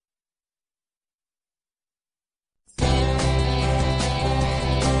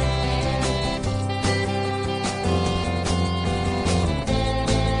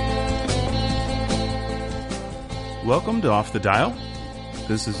Welcome to Off the Dial.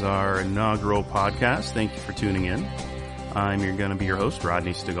 This is our inaugural podcast. Thank you for tuning in. I'm going to be your host,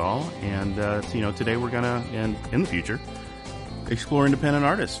 Rodney Stegall, and today we're going to, and in the future, explore independent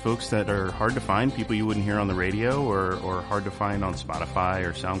artists, folks that are hard to find, people you wouldn't hear on the radio or hard to find on Spotify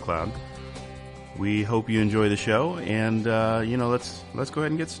or SoundCloud. We hope you enjoy the show, and let's go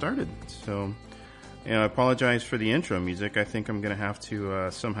ahead and get started. So, I apologize for the intro music. I think I'm going to have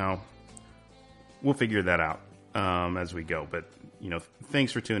to somehow, we'll figure that out as we go. But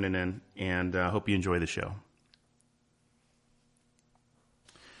thanks for tuning in, and hope you enjoy the show.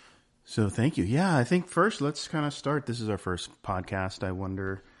 So thank you. Yeah, I think first let's kind of start. This is our first podcast. I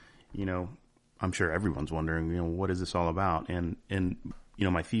wonder, I'm sure everyone's wondering, what is this all about? And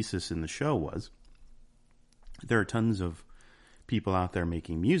my thesis in the show was there are tons of people out there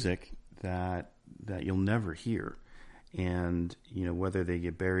making music that you'll never hear. And, whether they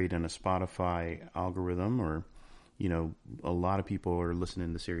get buried in a Spotify algorithm or, a lot of people are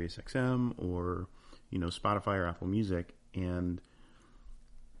listening to Sirius XM or, Spotify or Apple Music. And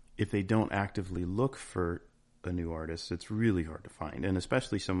if they don't actively look for a new artist, it's really hard to find. And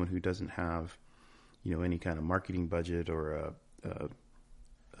especially someone who doesn't have, any kind of marketing budget or a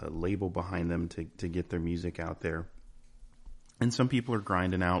label behind them to get their music out there. And some people are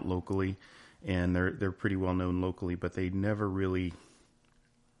grinding out locally, and they're pretty well known locally, but they never really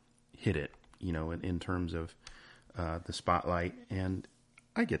hit it, in terms of the spotlight. And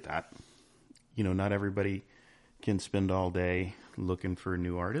I get that. Not everybody can spend all day looking for a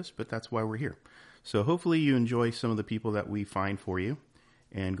new artist, but that's why we're here. So hopefully you enjoy some of the people that we find for you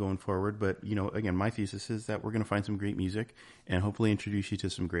and going forward. But, again, my thesis is that we're going to find some great music and hopefully introduce you to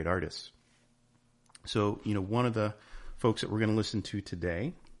some great artists. So, one of the folks that we're going to listen to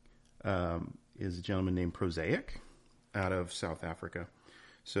today is a gentleman named Prosaic out of South Africa.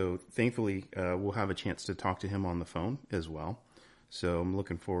 So thankfully, we'll have a chance to talk to him on the phone as well. So I'm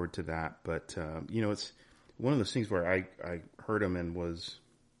looking forward to that. But, it's one of those things where I heard him and was,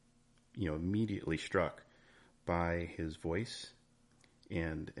 immediately struck by his voice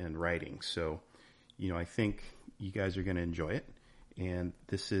and writing. So, I think you guys are going to enjoy it. And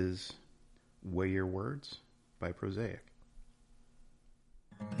this is Weigh Your Words by Prosaic.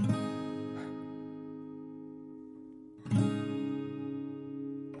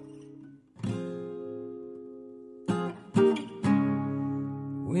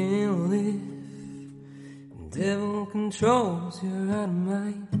 Well, if the devil controls your out of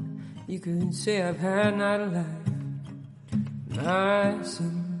mind, you could say I've had not a life. My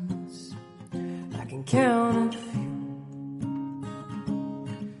sins, I can count a few.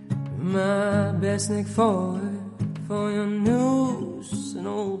 My best neck forward for your noose, and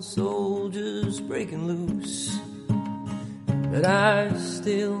old soldiers breaking loose. But I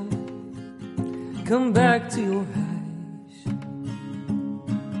still come back to your eyes,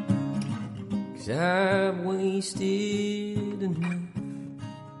 'cause I've wasted enough.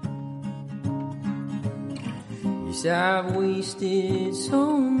 Yes, I've wasted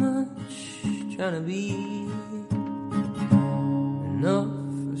so much trying to be enough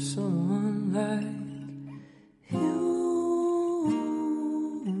for someone like you.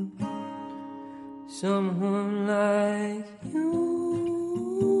 Someone like you.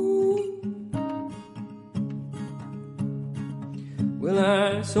 Well,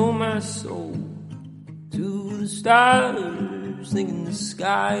 I sold my soul to the stars, thinking the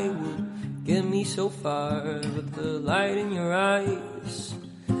sky would get me so far, but the light in your eyes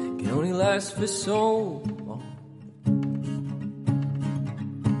can only last for so long.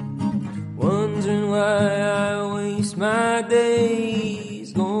 Wondering why I waste my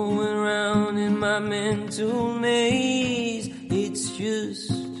days going around in my mental maze. It's just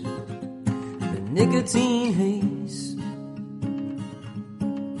the nicotine haze,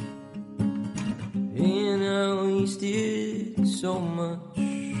 and I wasted so much.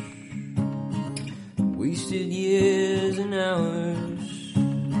 Wasted years and hours,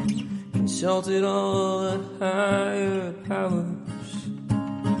 consulted all the higher powers,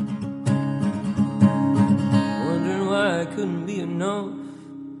 wondering why I couldn't be enough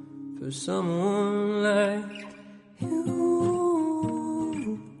for someone like you.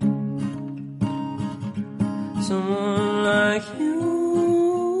 Someone like you.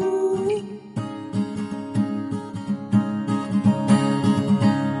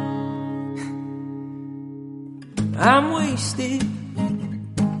 I'm wasted.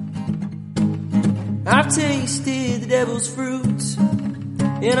 I've tasted the devil's fruit,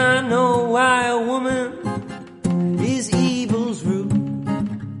 and I know why a woman is evil's root.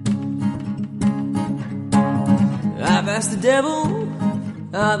 I've asked the devil,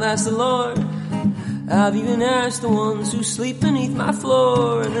 I've asked the Lord, I've even asked the ones who sleep beneath my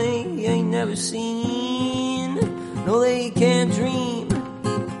floor, and they ain't never seen, no, they can't dream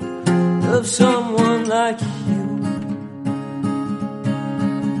of someone like you.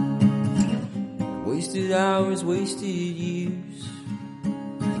 Wasted hours, wasted years,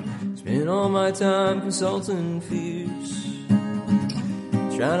 spent all my time consulting fears,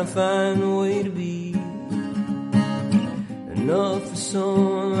 trying to find a way to be enough for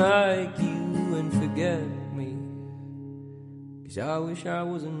someone like you and forget me. 'Cause I wish I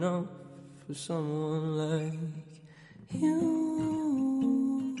was enough for someone like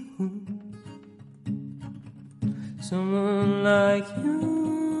you. Someone like you.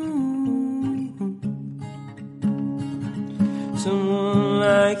 Someone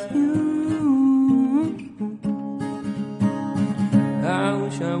like you. I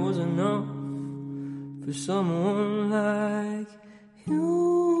wish I was enough for someone like you.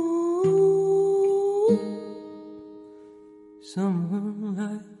 Someone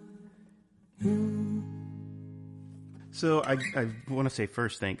like you. So I want to say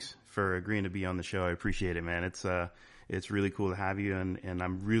first, thanks for agreeing to be on the show. I appreciate it, man. It's really cool to have you, and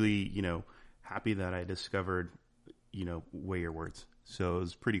I'm really, happy that I discovered, Weigh Your Words. So it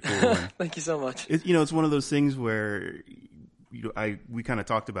was pretty cool. Thank you so much. It's one of those things where we kind of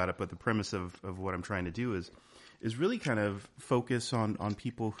talked about it, but the premise of what I'm trying to do is really kind of focus on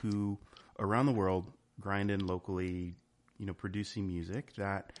people who around the world grinding locally, producing music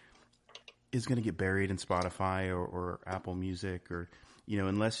that is going to get buried in Spotify or Apple Music or,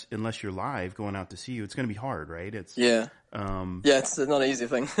 unless you're live going out to see you, it's going to be hard, right? It's it's not an easy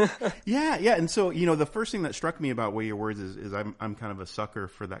thing. Yeah. And so, the first thing that struck me about Weigh Your Words is I'm kind of a sucker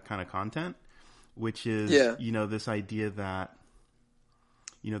for that kind of content, which is, this idea that,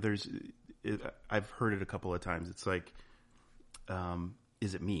 I've heard it a couple of times. It's like,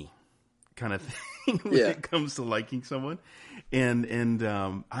 is it me kind of thing when it comes to liking someone? And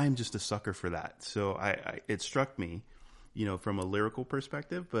I'm just a sucker for that. So it struck me, from a lyrical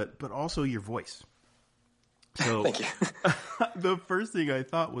perspective, but also your voice. So thank you. The first thing I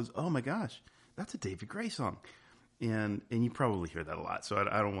thought was, oh my gosh, that's a David Gray song. And you probably hear that a lot, so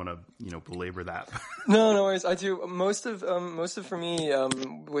I don't want to belabor that. No worries. I do most of for me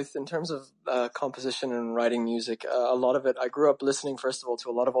in terms of composition and writing music. A lot of it, I grew up listening first of all to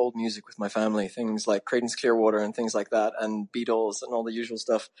a lot of old music with my family, things like Creedence Clearwater and things like that, and Beatles and all the usual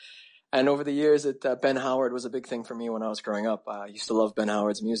stuff. And over the years, Ben Howard was a big thing for me when I was growing up. I used to love Ben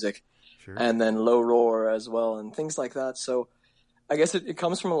Howard's music, sure. And then Low Roar as well, and things like that. So I guess it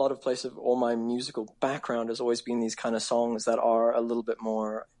comes from a lot of places. All my musical background has always been these kind of songs that are a little bit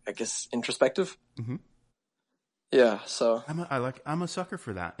more, I guess, introspective. Mm-hmm. Yeah, so I'm a sucker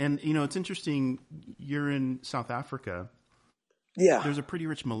for that. And it's interesting. You're in South Africa. Yeah, there's a pretty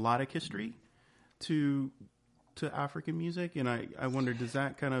rich melodic history to African music, and I wonder, does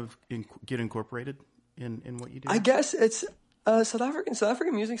that kind of get incorporated in what you do? I guess it's South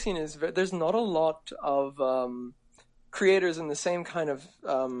African music scene is there's not a lot of creators in the same kind of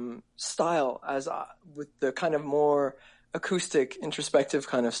style as with the kind of more acoustic, introspective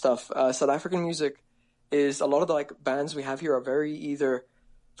kind of stuff. South African music is a lot of the bands we have here are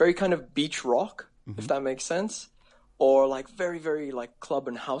very kind of beach rock, mm-hmm. if that makes sense, or very, very club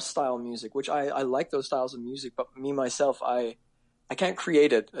and house style music, which I like those styles of music, but me myself, I can't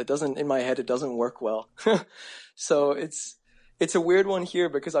create it. It doesn't, in my head, it doesn't work well. So it's a weird one here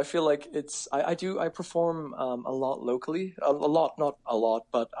because I feel like I perform a lot locally, not a lot,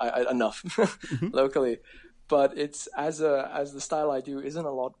 but enough mm-hmm. locally. But it's as the style I do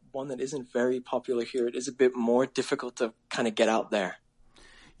isn't one that isn't very popular here. It is a bit more difficult to kind of get out there.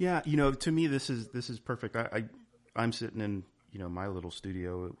 Yeah, to me this is perfect. I'm sitting in my little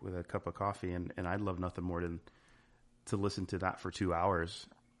studio with a cup of coffee, and I'd love nothing more than to listen to that for 2 hours.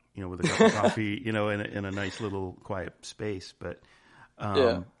 With a cup of coffee, in a nice little quiet space. But,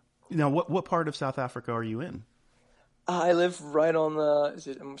 what part of South Africa are you in? I live right on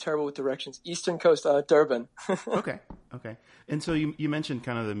I'm terrible with directions, eastern coast, Durban. Okay. And so you mentioned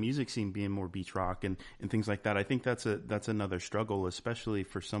kind of the music scene being more beach rock and things like that. I think that's another struggle, especially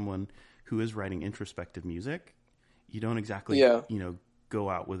for someone who is writing introspective music. You don't exactly, go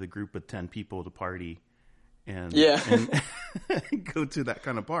out with a group of 10 people to party and go to that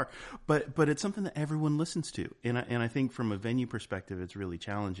kind of bar, but it's something that everyone listens to, and I think from a venue perspective, it's really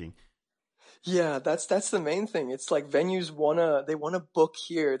challenging. Yeah, that's the main thing. It's venues they wanna book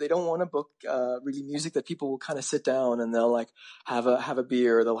here. They don't want to book really music that people will kind of sit down and they'll have a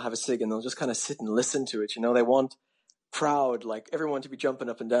beer, or they'll have a cig, and they'll just kind of sit and listen to it. They want crowd, everyone to be jumping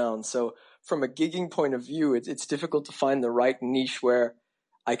up and down. So from a gigging point of view, it's difficult to find the right niche where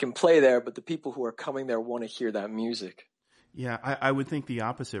I can play there, but the people who are coming there want to hear that music. Yeah, I would think the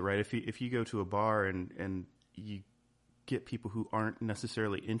opposite, right? If you go to a bar and you get people who aren't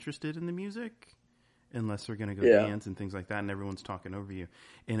necessarily interested in the music, unless they're going to go dance and things like that, and everyone's talking over you,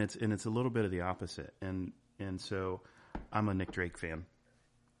 and it's a little bit of the opposite. And so I'm a Nick Drake fan,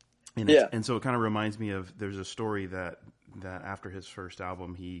 and so it kind of reminds me of, there's a story that after his first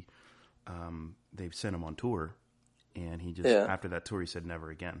album, they've sent him on tour, and he just after that tour he said never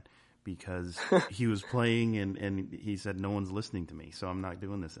again, because he was playing and he said, no one's listening to me, so I'm not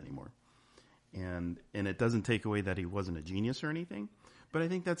doing this anymore. And it doesn't take away that he wasn't a genius or anything, but I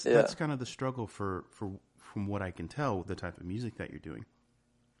think that's kind of the struggle for from what I can tell, the type of music that you're doing.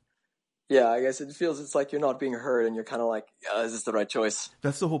 Yeah, I guess it's like you're not being heard, and you're kind of like, is this the right choice?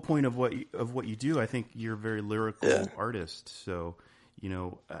 That's the whole point of what you do. I think you're a very lyrical artist, so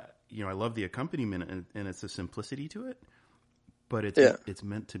I love the accompaniment and it's a simplicity to it, but it's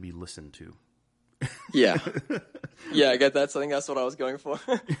meant to be listened to. Yeah, I get that. So I think that's what I was going for.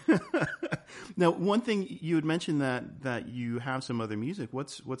 Now, one thing you had mentioned that you have some other music.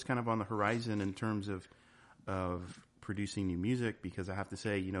 What's kind of on the horizon in terms of producing new music? Because I have to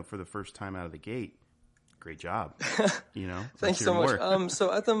say, for the first time out of the gate, great job. Thanks so much.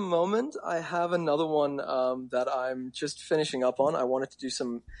 So at the moment, I have another one that I'm just finishing up on. I wanted to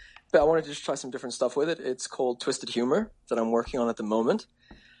just try some different stuff with it. It's called Twisted Humor that I'm working on at the moment.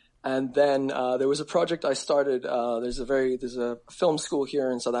 And then there was a project I started. There's a film school here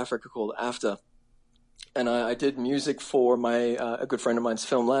in South Africa called AFTA, and I did music for a good friend of mine's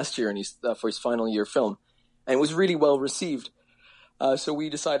film last year, and for his final year film, and it was really well received. So we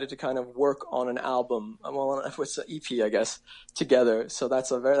decided to kind of work on an album, it's an EP, I guess, together. So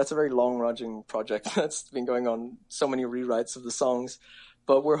that's a very long-ranging project that's been going on. So many rewrites of the songs,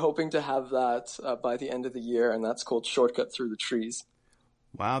 but we're hoping to have that by the end of the year, and that's called Shortcut Through the Trees.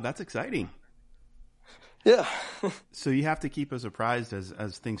 Wow, that's exciting. Yeah. So you have to keep us apprised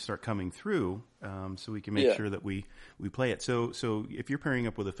as things start coming through, so we can make sure that we play it. So if you're pairing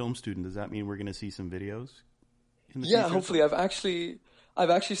up with a film student, does that mean we're going to see some videos in the future? Hopefully. I've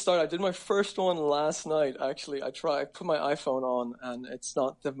actually started. I did my first one last night. Actually, I put my iPhone on, and it's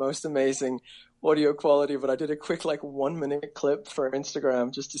not the most amazing audio quality, but I did a quick 1 minute clip for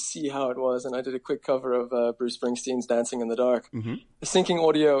Instagram just to see how it was, and I did a quick cover of Bruce Springsteen's Dancing in the Dark. Mm-hmm. Syncing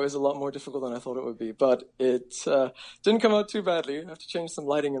audio is a lot more difficult than I thought it would be, but it didn't come out too badly. I have to change some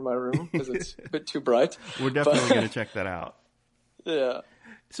lighting in my room because it's a bit too bright. We're definitely going to check that out. Yeah.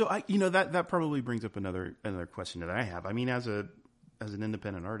 So that probably brings up another question that I have. I mean, as an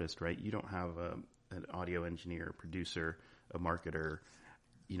independent artist, right? You don't have an audio engineer, a producer, a marketer,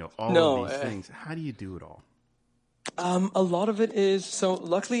 of these things. How do you do it all? A lot of it is, so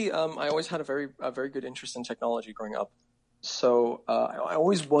luckily, I always had a very good interest in technology growing up. So I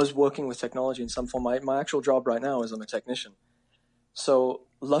always was working with technology in some form. My actual job right now is I'm a technician. So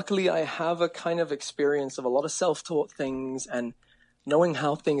luckily I have a kind of experience of a lot of self-taught things and knowing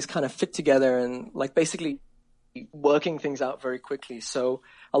how things kind of fit together and basically working things out very quickly. So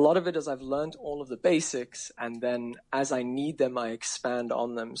a lot of it is I've learned all of the basics, and then as I need them, I expand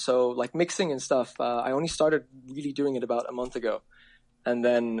on them. So mixing and stuff, I only started really doing it about a month ago. And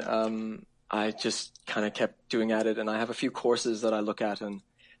then I just kind of kept doing at it, and I have a few courses that I look at and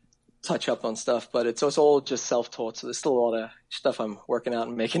touch up on stuff, but it's all just self-taught. So there's still a lot of stuff I'm working out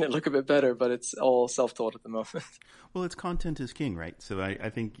and making it look a bit better, but it's all self-taught at the moment. Well, it's content is king, right? So I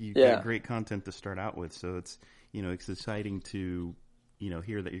think you've got great content to start out with. So it's, it's exciting to,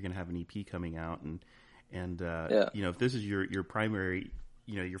 hear that you're going to have an EP coming out and if this is your primary,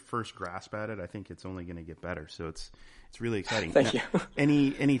 your first grasp at it, I think it's only going to get better. So it's really exciting. Thank you.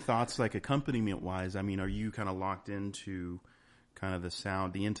 Any thoughts accompaniment wise? I mean, are you kind of locked into kind of the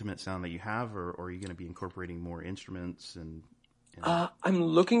sound, the intimate sound that you have, or are you going to be incorporating more instruments and I'm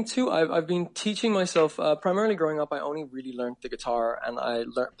looking to. I've been teaching myself, primarily growing up, I only really learned the guitar, and I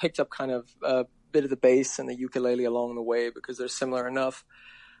picked up kind of a bit of the bass and the ukulele along the way because they're similar enough.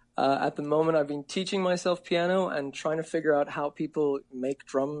 At the moment, I've been teaching myself piano and trying to figure out how people make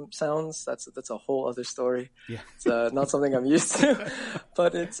drum sounds. That's a whole other story. Yeah. It's not something I'm used to,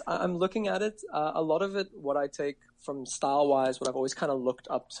 but I'm looking at it. A lot of it, what I take from style-wise, what I've always kind of looked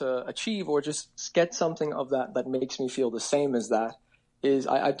up to achieve or just get something of that makes me feel the same as that is,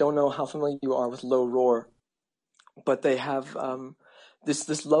 I don't know how familiar you are with low roar, but they have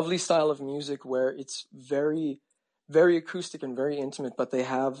this lovely style of music where it's very, very acoustic and very intimate, but they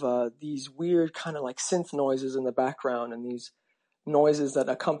have these weird kind of synth noises in the background and these noises that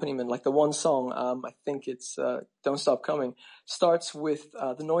accompaniment, like the one song, I think it's Don't Stop Coming, starts with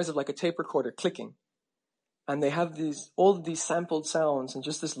the noise of a tape recorder clicking. and they have all of these sampled sounds and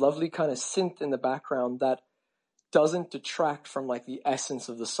just this lovely kind of synth in the background that doesn't detract from like the essence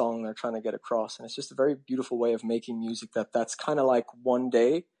of the song they're trying to get across. And it's just a very beautiful way of making music that's kind of like, one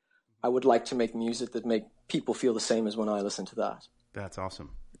day I would like to make music that make people feel the same as when I listen to that. That's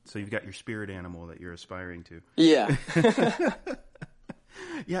awesome. So you've got your spirit animal that you're aspiring to. Yeah.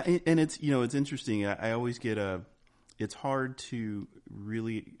 Yeah. And it's, it's interesting. I always get it's hard to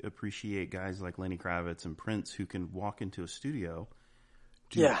really appreciate guys like Lenny Kravitz and Prince who can walk into a studio,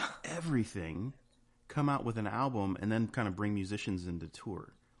 do everything, come out with an album, and then kind of bring musicians into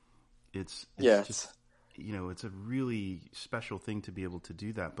tour. It's just, it's a really special thing to be able to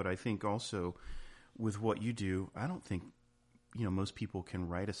do that. But I think also with what you do, I don't think, most people can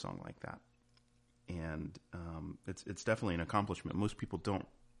write a song like that. And it's definitely an accomplishment. Most people don't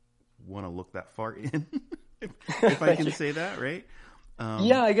want to look that far in, if I can say that, right?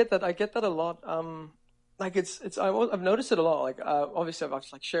 Yeah, I get that. I get that a lot. Like I've noticed it a lot. Like obviously, I've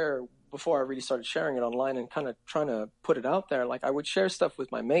actually share before I really started sharing it online and kind of trying to put it out there. Like I would share stuff with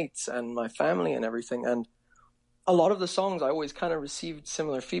my mates and my family and everything. And a lot of the songs I always kind of received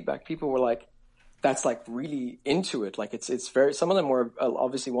similar feedback. People were like, "That's like really into it." Like it's very. Some of them were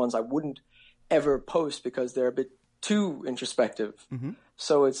obviously ones I wouldn't ever post because they're a bit too introspective. Mm-hmm.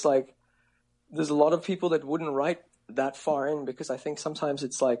 So it's like there's a lot of people that wouldn't write that far in because I think sometimes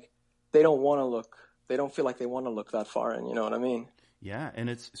it's like they don't feel like they want to look that far in, you know what I mean? Yeah, and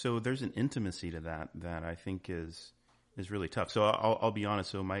there's an intimacy to that I think is really tough. So I'll be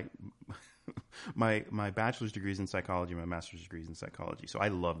honest. So my bachelor's degree is in psychology, my master's degree is in psychology. So I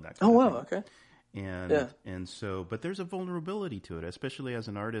love that kind of thing. Okay. And so, but there's a vulnerability to it, especially as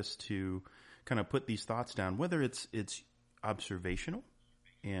an artist, to kind of put these thoughts down, whether it's observational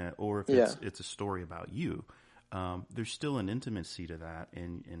or if it's a story about you. There's still an intimacy to that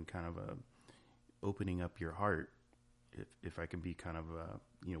and kind of a opening up your heart, if I can be kind of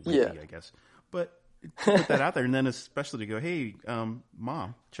witty, I guess. But to put that out there, and then especially to go, hey,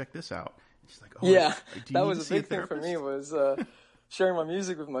 Mom, check this out. And she's like, oh, yeah, that was a big thing for me was sharing my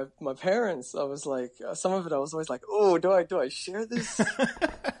music with my parents. I was like, some of it I was always like, oh, do I share this?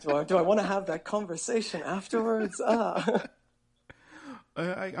 do I want to have that conversation afterwards?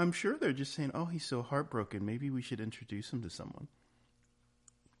 I'm sure they're just saying, oh, he's so heartbroken. Maybe we should introduce him to someone.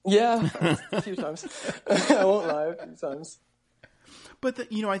 Yeah, a few times. I won't lie, a few times. But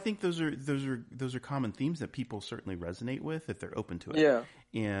I think those are common themes that people certainly resonate with if they're open to it. Yeah.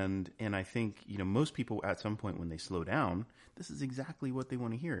 And I think most people at some point when they slow down, this is exactly what they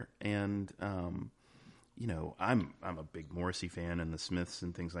want to hear. And I'm a big Morrissey fan and the Smiths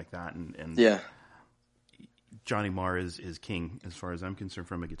and things like that. And yeah. Johnny Marr is king as far as I'm concerned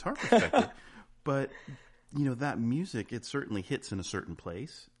from a guitar perspective. But that music, it certainly hits in a certain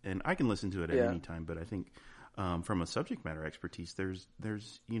place, and I can listen to it at any time. But I think from a subject matter expertise, there's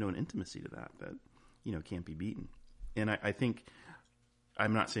an intimacy to that can't be beaten. And I think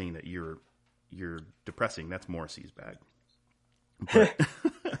I'm not saying that you're depressing. That's Morrissey's bag. But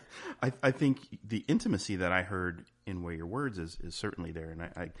I think the intimacy that I heard in Weigh Your Words is certainly there,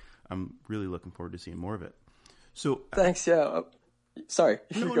 and I'm really looking forward to seeing more of it. So thanks. Yeah. Sorry.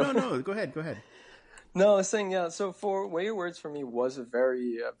 No. Go ahead. No, I was saying, so for Weigh Your Words for me was a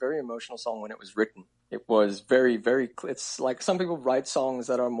very, very emotional song when it was written. It was very, very, it's like some people write songs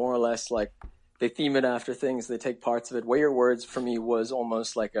that are more or less like they theme it after things, they take parts of it. Weigh Your Words for me was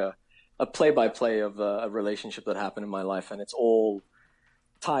almost like a play-by-play of a relationship that happened in my life, and it's all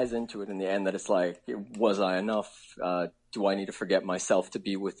ties into it in the end that it's like, was I enough? Do I need to forget myself to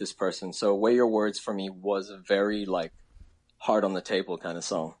be with this person? So Weigh Your Words for me was a very like hard on the table kind of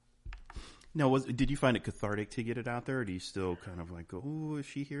song. Now, did you find it cathartic to get it out there, or do you still kind of like go, oh, if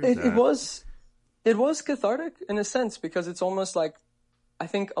she hears that? It was cathartic in a sense because it's almost like, I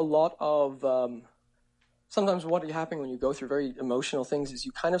think a lot of, sometimes what happens when you go through very emotional things is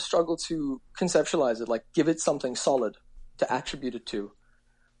you kind of struggle to conceptualize it, like give it something solid to attribute it to.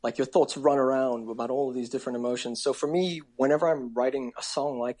 Like your thoughts run around about all of these different emotions. So for me, whenever I'm writing a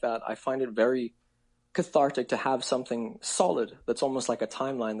song like that, I find it very cathartic to have something solid that's almost like a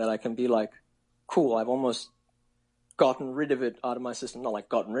timeline that I can be like, cool, I've almost gotten rid of it out of my system. Not like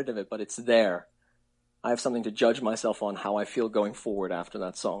gotten rid of it, but it's there. I have something to judge myself on how I feel going forward after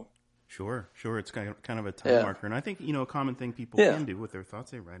that song. Sure. It's kind of a time marker. And I think, a common thing people can do with their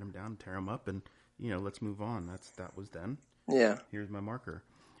thoughts, they write them down, tear them up, and, let's move on. That was then. Yeah. Here's my marker.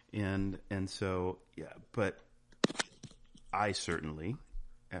 And so, but I certainly,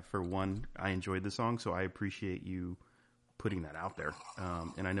 for one, I enjoyed the song, so I appreciate you putting that out there.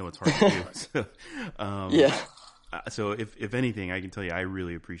 And I know it's hard to do. So, so if anything, I can tell you, I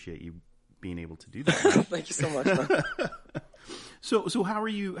really appreciate you being able to do that. Thank you so much, man. So how are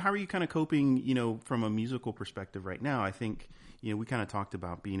you kind of coping, from a musical perspective right now? I think, we kind of talked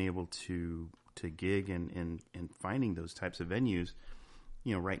about being able to gig and finding those types of venues.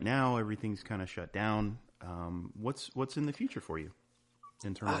 Right now everything's kind of shut down. What's in the future for you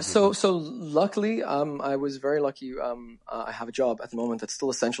in terms of so luckily, I was very lucky. I have a job at the moment that's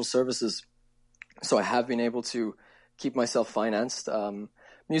still essential services. So I have been able to keep myself financed.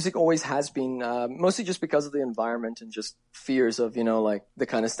 Music always has been, mostly just because of the environment and just fears of, like the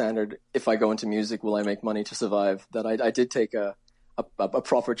kind of standard, if I go into music, will I make money to survive? That I did take a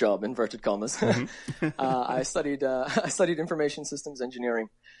proper job, inverted commas. Mm-hmm. I studied information systems engineering.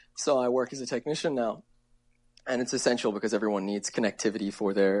 So I work as a technician now. And it's essential because everyone needs connectivity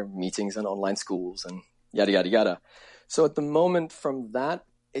for their meetings and online schools and yada, yada, yada. So at the moment from that,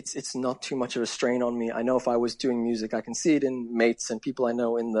 it's not too much of a strain on me. I know if I was doing music, I can see it in mates and people I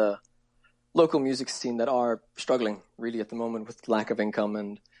know in the local music scene that are struggling really at the moment with lack of income,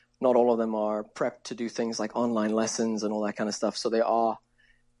 and not all of them are prepped to do things like online lessons and all that kind of stuff. So they are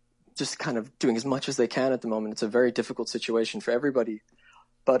just kind of doing as much as they can at the moment. It's a very difficult situation for everybody.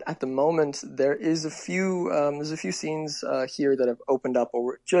 But at the moment, there's a few scenes here that have opened up,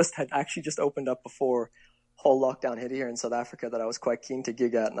 or had actually just opened up before whole lockdown hit here in South Africa, that I was quite keen to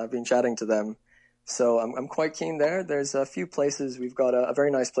gig at, and I've been chatting to them. So I'm quite keen there. There's a few places. We've got a very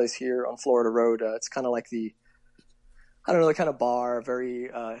nice place here on Florida Road. It's kind of like the kind of bar, very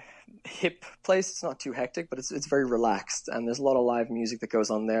hip place. It's not too hectic, but it's very relaxed, and there's a lot of live music that goes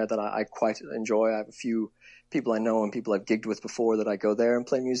on there that I quite enjoy. I have a few people I know and people I've gigged with before that I go there and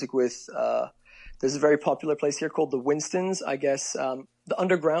play music with. There's a very popular place here called the Winstons, I guess. The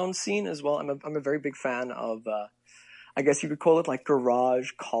underground scene as well. I'm a very big fan of, I guess you could call it like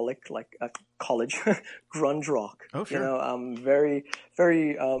garage college grunge rock. Oh, sure. Very,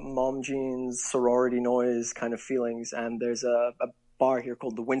 very mom jeans, sorority noise kind of feelings. And there's a bar here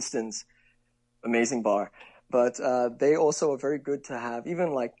called the Winstons. Amazing bar. But they also are very good to have,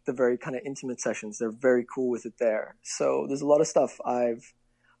 even like the very kind of intimate sessions. They're very cool with it there. So there's a lot of stuff I've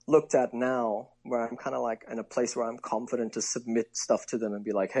looked at now where I'm kind of like in a place where I'm confident to submit stuff to them and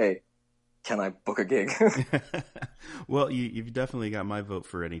be like, hey, can I book a gig? Well, you've definitely got my vote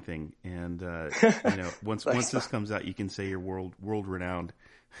for anything. And, once this comes out, you can say you're world renowned.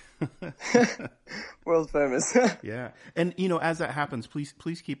 World famous. Yeah. And, as that happens,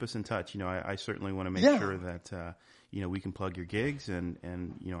 please keep us in touch. I certainly want to make sure that, we can plug your gigs, and,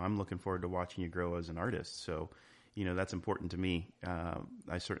 I'm looking forward to watching you grow as an artist. So, that's important to me.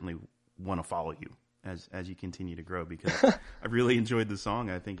 I certainly want to follow you as you continue to grow, because I really enjoyed the song.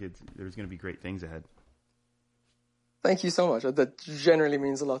 I think there's going to be great things ahead. Thank you so much. That generally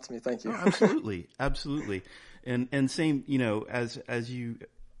means a lot to me. Thank you. Oh, absolutely. Absolutely. And same, as you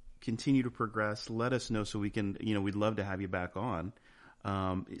continue to progress, let us know so we can, we'd love to have you back on.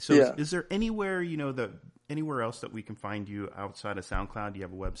 Is there anywhere, anywhere else that we can find you outside of SoundCloud? Do you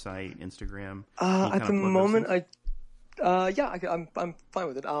have a website, Instagram? At the moment, I'm fine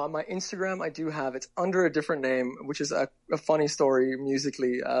with it. My Instagram, I do have, it's under a different name, which is a funny story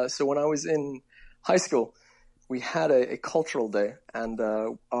musically. So when I was in high school, we had a cultural day, and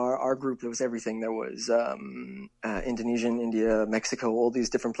our group, there was everything. There was Indonesian, India, Mexico, all these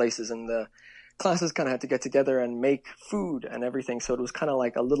different places, and the classes kind of had to get together and make food and everything. So it was kind of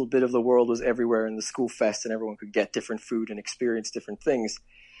like a little bit of the world was everywhere in the school fest, and everyone could get different food and experience different things.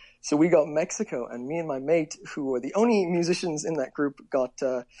 So we got Mexico, and me and my mate, who were the only musicians in that group, got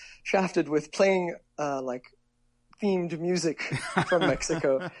shafted with playing like themed music from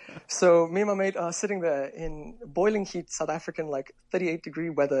Mexico. So me and my mate are sitting there in boiling heat, South African, like 38-degree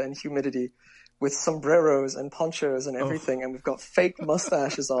weather and humidity, with sombreros and ponchos and everything, and we've got fake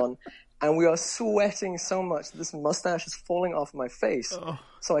mustaches on, and we are sweating so much that this mustache is falling off my face.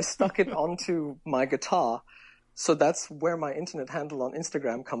 So I stuck it onto my guitar. So that's where my internet handle on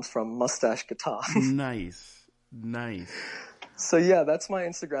Instagram comes from, Mustache Guitar. Nice. So yeah, that's my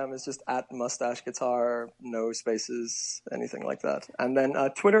Instagram, is just at Mustache Guitar, no spaces, anything like that. And then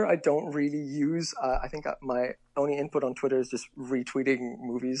Twitter, I don't really use. I think my only input on Twitter is just retweeting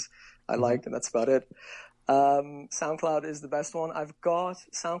movies I like, and that's about it. SoundCloud is the best one.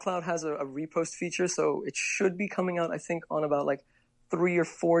 SoundCloud has a repost feature, so it should be coming out, I think, on about like 3 or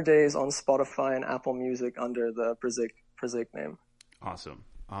 4 days on Spotify and Apple Music under the Prazik name. Awesome.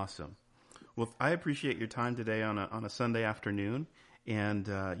 Well, I appreciate your time today on a Sunday afternoon, and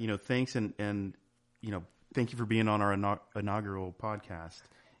thanks, and thank you for being on our inaugural podcast,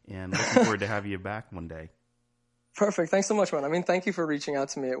 and looking forward to have you back one day. Perfect. Thanks so much, man. I mean, thank you for reaching out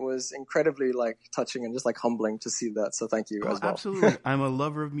to me. It was incredibly like touching and just like humbling to see that. So thank you as well. Absolutely. I'm a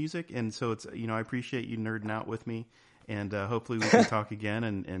lover of music, and so it's, I appreciate you nerding out with me, and hopefully we can talk again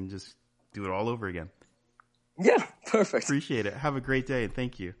and just do it all over again. Yeah, perfect. Appreciate it. Have a great day, and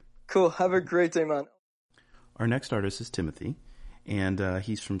thank you. Cool. Have a great day, man. Our next artist is Timothy, and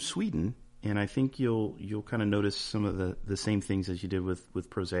he's from Sweden. And I think you'll kind of notice some of the same things as you did with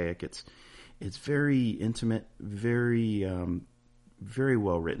Prosaic. It's very intimate, very very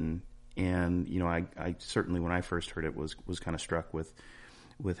well written, and I certainly, when I first heard it, was kind of struck with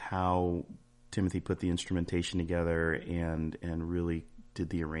how Timothy put the instrumentation together and really did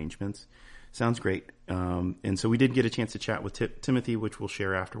the arrangements. Sounds great. And so we did get a chance to chat with Timothy, which we'll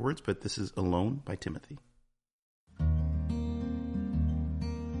share afterwards. But this is "Alone" by Timothy.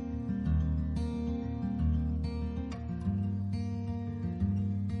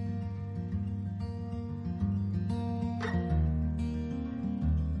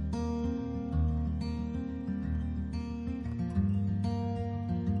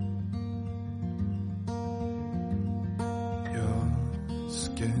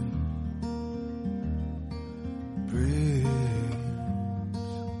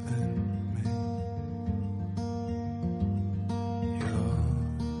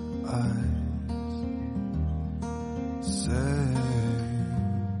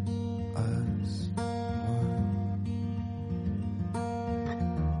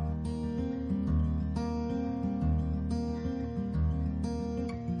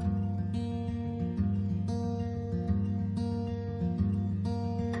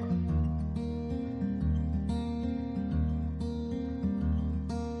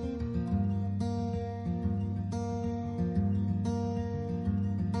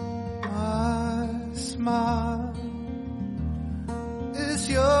 smile is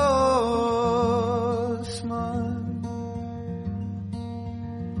your smile.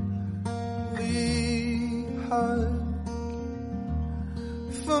 We hug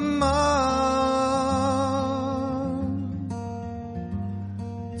for mine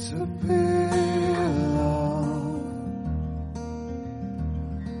to be alone,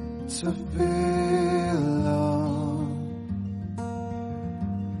 to be alone,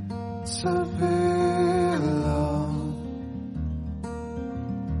 to be alone,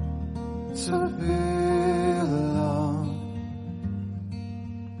 to be alone.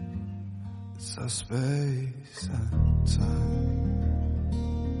 It's our space and time.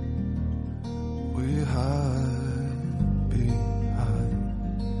 We hide behind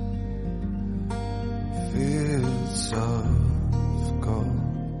fields of gold.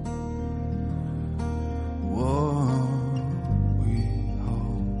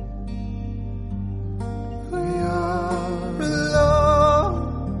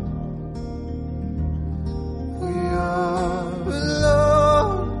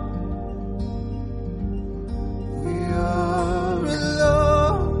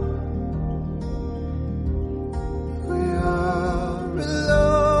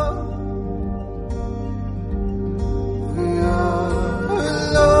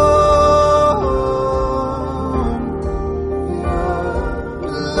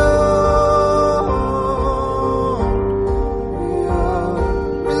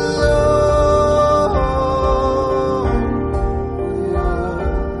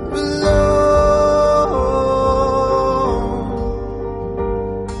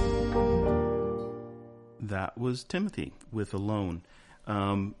 Timothy with Alone.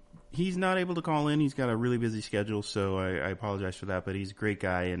 He's not able to call in. He's got a really busy schedule, so I apologize for that, but he's a great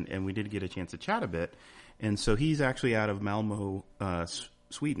guy, and we did get a chance to chat a bit. And so he's actually out of Malmö,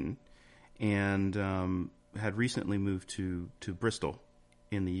 Sweden, and had recently moved to Bristol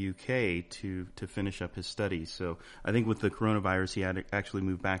in the UK to finish up his studies. So I think with the coronavirus, he had actually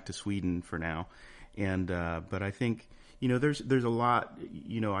moved back to Sweden for now. And but I think, there's a lot,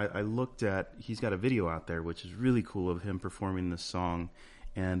 I looked at, he's got a video out there, which is really cool, of him performing this song,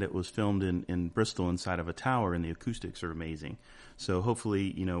 and it was filmed in Bristol inside of a tower, and the acoustics are amazing. So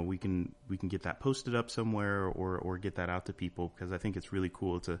hopefully, we can get that posted up somewhere or get that out to people, because I think it's really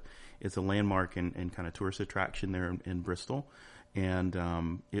cool. It's a landmark and kind of tourist attraction there in Bristol. And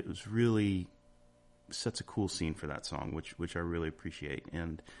it was really sets a cool scene for that song, which I really appreciate.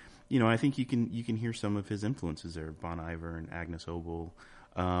 And I think you can hear some of his influences there, Bon Iver and Agnes Obel.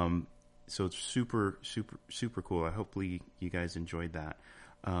 So it's super, super, super cool. Hopefully you guys enjoyed that.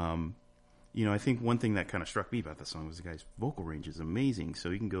 I think one thing that kind of struck me about the song was the guy's vocal range is amazing. So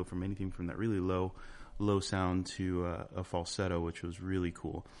you can go from anything from that really low sound to a falsetto, which was really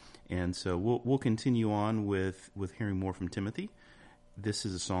cool. And so we'll continue on with hearing more from Timothy. This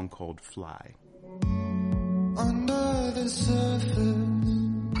is a song called "Fly." the surface.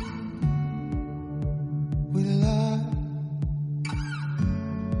 We lie.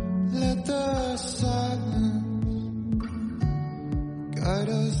 Let the silence guide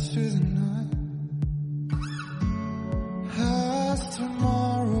us through the night. Has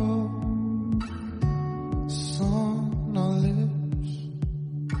tomorrow on our lips?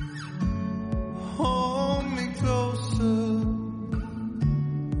 Hold me closer.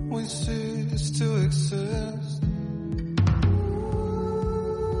 We cease to exist.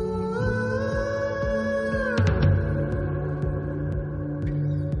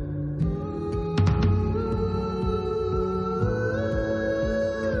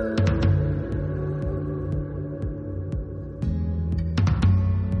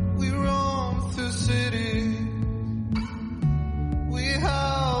 We roam through cities. We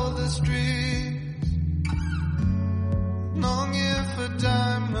howl the streets, longing for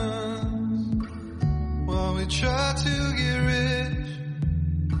diamonds while we try to get rich.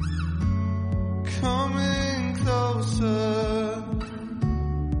 Coming closer,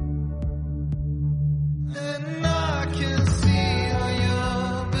 and I can see how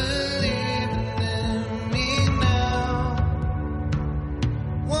you're believing in me now.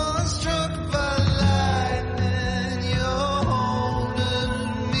 Once struck by lightning, you're holding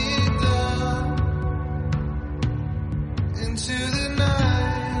me down into the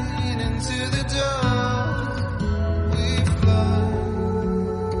night, into the dark. We fly.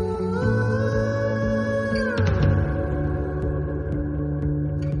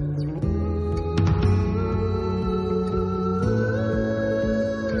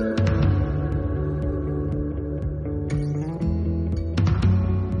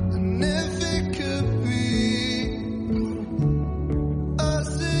 And if it could be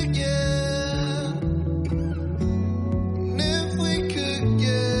us again, and if we could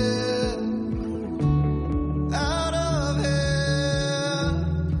get out of here,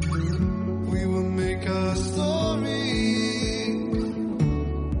 we will make our story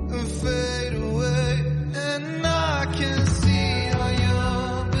fade away. And I can see how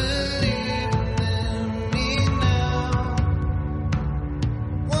you're believing in me now.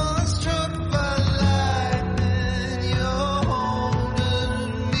 Once struck by lightning, you're holding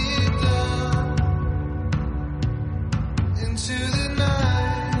me down into the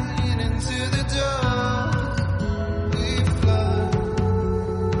night, into the dark. We fly.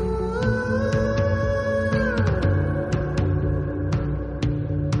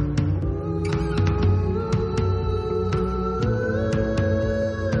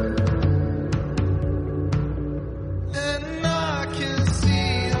 And I can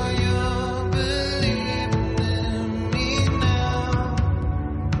see how you're believing in me now.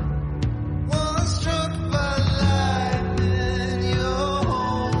 Once struck by lightning, you're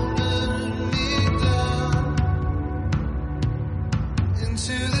holding me down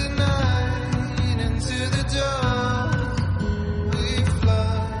into the night, into the dark. We fly.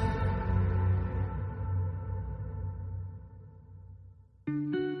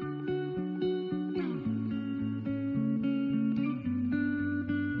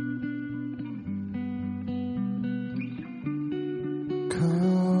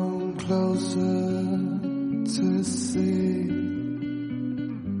 Come closer to see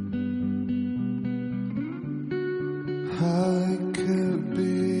how it could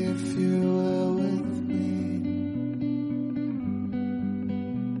be if you were with me.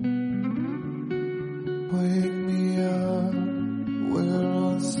 Wake me up, we're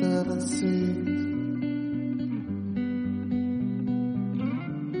on 7 seas,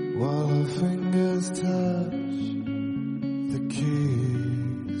 while our fingers touch the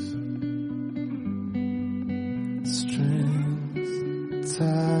keys. Strings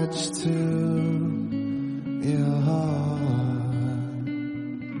attached to your heart.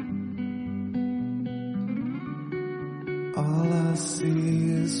 All I see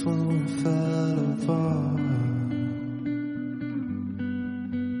is when we fell apart.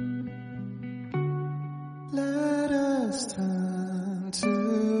 Let us turn to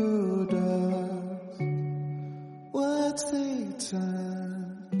dust. Words they turn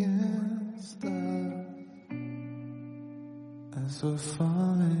against us as we're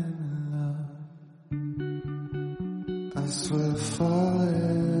falling in love. As we're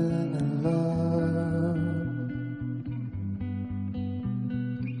falling in love.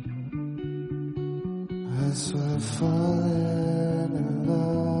 As we're falling in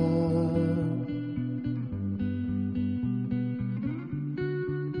love.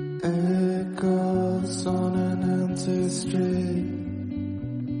 It goes on an empty street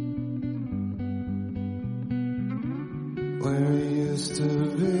where it used to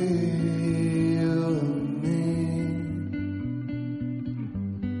be you and me.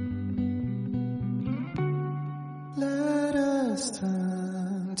 has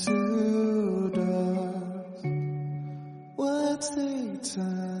turned to dust. Words they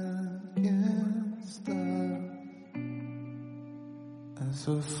turn against us as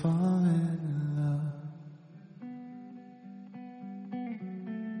we're falling in love.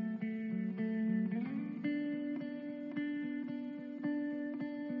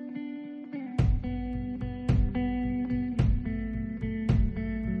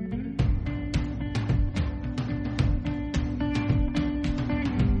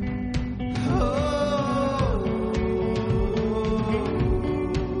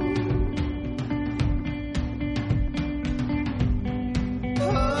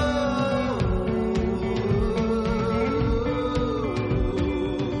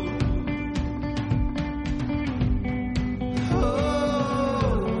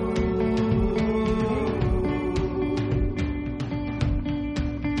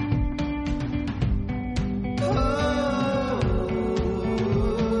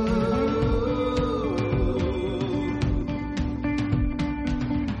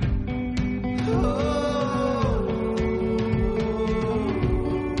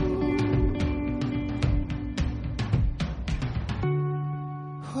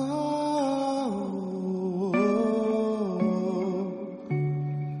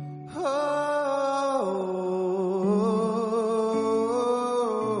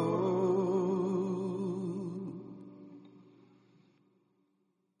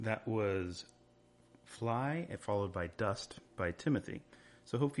 That was Fly, followed by Dust by Timothy.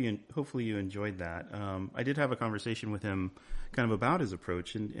 So hopefully you enjoyed that. I did have a conversation with him kind of about his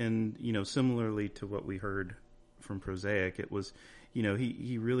approach, and you know, similarly to what we heard from Prosaic, it was, you know,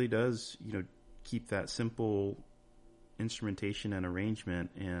 he really does, you know, keep that simple instrumentation and arrangement,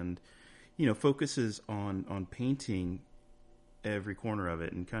 and you know, focuses on painting every corner of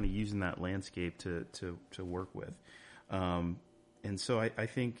it and kind of using that landscape to work with. And so I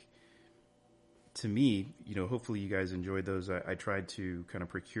think, to me, you know, hopefully you guys enjoyed those. I tried to kind of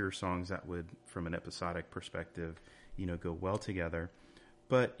procure songs that would, from an episodic perspective, you know, go well together.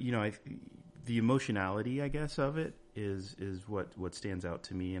 But, you know, the emotionality, I guess, of it is what stands out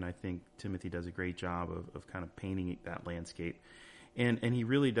to me. And I think Timothy does a great job of kind of painting that landscape. And he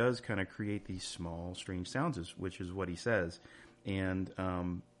really does kind of create these small, strange sounds, which is what he says. And,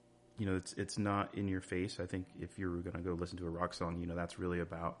 you know, it's not in your face. I think if you're going to go listen to a rock song, you know, that's really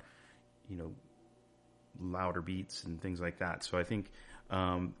about, you know, louder beats and things like that. So I think,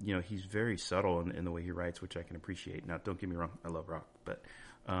 you know, he's very subtle in the way he writes, which I can appreciate. Now, don't get me wrong, I love rock, but,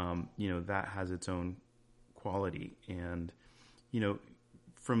 you know, that has its own quality. And, you know,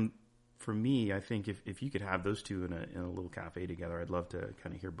 for me, I think if you could have those two in a little cafe together, I'd love to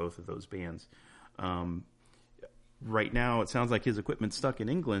kind of hear both of those bands. Right now, it sounds like his equipment's stuck in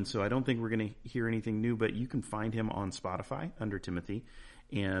England, so I don't think we're going to hear anything new, but you can find him on Spotify under Timothy.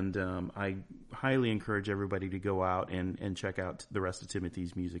 And I highly encourage everybody to go out and check out the rest of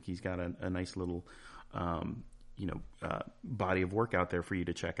Timothy's music. He's got a nice little, you know, body of work out there for you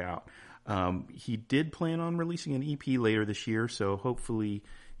to check out. He did plan on releasing an EP later this year, so hopefully,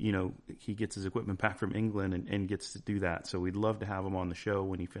 you know, he gets his equipment back from England and gets to do that. So we'd love to have him on the show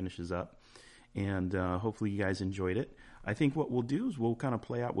when he finishes up. And hopefully you guys enjoyed it. I think what we'll do is we'll kind of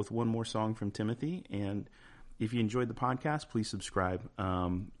play out with one more song from Timothy. And if you enjoyed the podcast, please subscribe.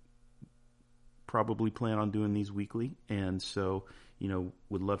 Probably plan on doing these weekly. And so, you know,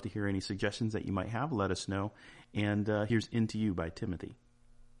 would love to hear any suggestions that you might have. Let us know. And here's Into You by Timothy.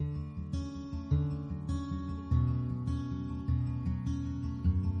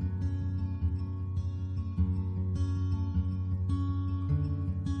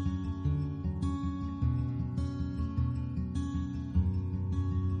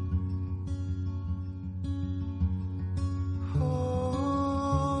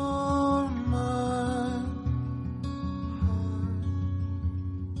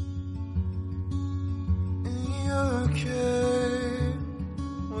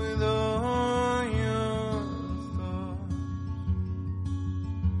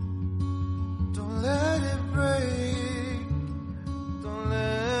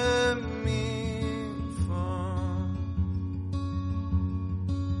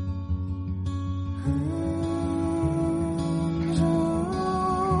 Hmm.